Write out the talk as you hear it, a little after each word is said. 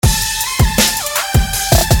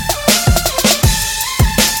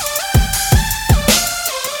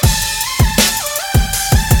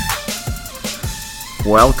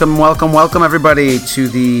Welcome, everybody, to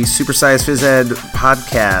the Supersized PhysEd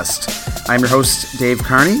podcast. I'm your host, Dave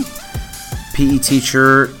Carney, PE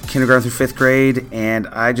teacher, kindergarten through fifth grade, and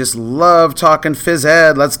I just love talking phys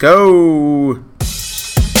ed. Let's go!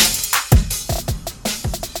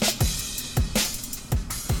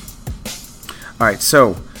 All right,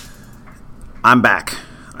 so I'm back.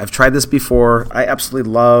 I've tried this before. I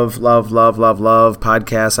absolutely love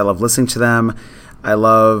podcasts. I love listening to them. I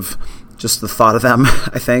love just the thought of them,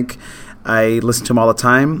 I think. I listen to them all the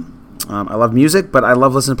time. I love music, but I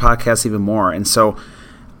love listening to podcasts even more. And so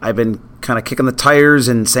I've been kind of kicking the tires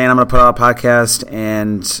and saying I'm going to put out a podcast.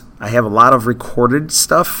 And I have a lot of recorded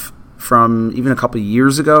stuff from even a couple of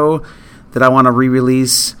years ago that I want to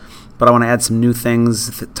re-release. But I want to add some new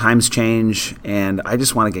things. Times change, and I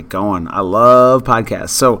just want to get going. I love podcasts.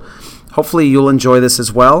 So hopefully you'll enjoy this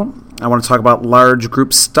as well. I want to talk about large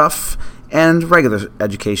group stuff and regular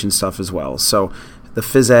education stuff as well. So the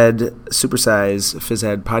PhysEd, Supersized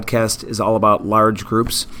PhysEd podcast is all about large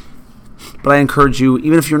groups. But I encourage you,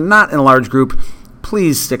 even if you're not in a large group,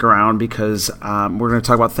 please stick around because we're going to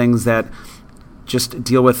talk about things that just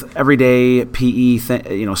deal with everyday PE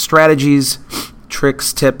strategies,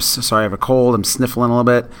 tricks, tips. Sorry, I have a cold. I'm sniffling a little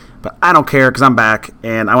bit. But I don't care because I'm back,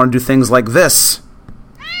 and I want to do things like this.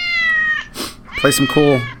 Play some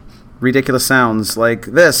cool, ridiculous sounds like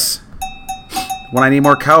this. When I need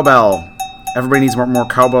more cowbell. Everybody needs more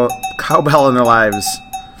cowbell in their lives.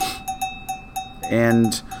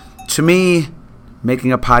 And to me,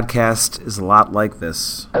 making a podcast is a lot like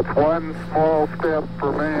this. It's one small step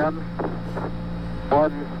for man,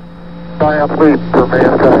 one giant leap for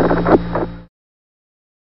mankind.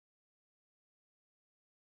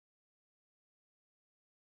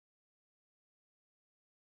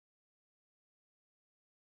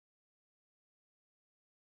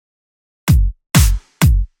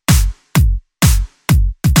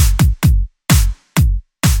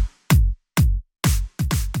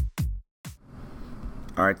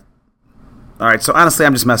 All right. So honestly,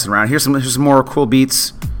 I'm just messing around. Here's some more cool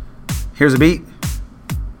beats. Here's a beat.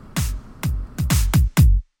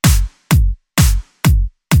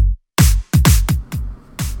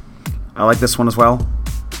 I like this one as well.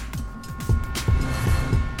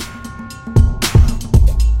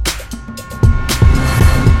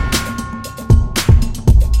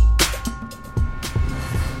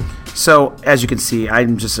 So as you can see,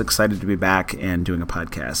 I'm just excited to be back and doing a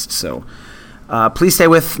podcast. So please stay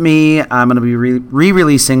with me. I'm going to be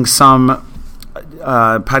re-releasing some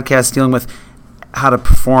podcasts dealing with how to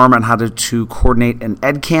perform and how to coordinate an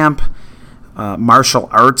ed camp, martial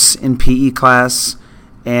arts in PE class,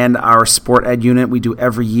 and our sport ed unit we do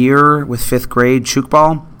every year with fifth grade chook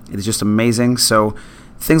ball. It is just amazing. So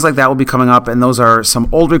things like that will be coming up, and those are some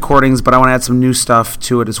old recordings, but I want to add some new stuff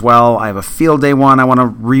to it as well. I have a field day one I want to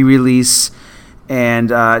re-release, and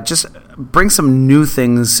just bring some new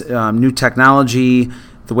things, new technology,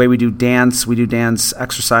 the way we do dance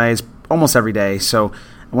exercise almost every day. So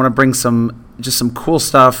I want to bring some cool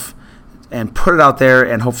stuff and put it out there,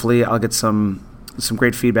 and hopefully I'll get some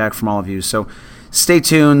great feedback from all of you. So stay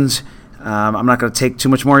tuned. I'm not going to take too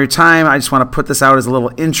much more of your time. I just want to put this out as a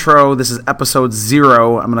little intro. This is episode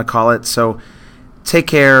 0, I'm going to call it. So take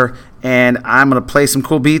care, and I'm going to play some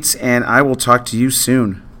cool beats, and I will talk to you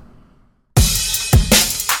soon.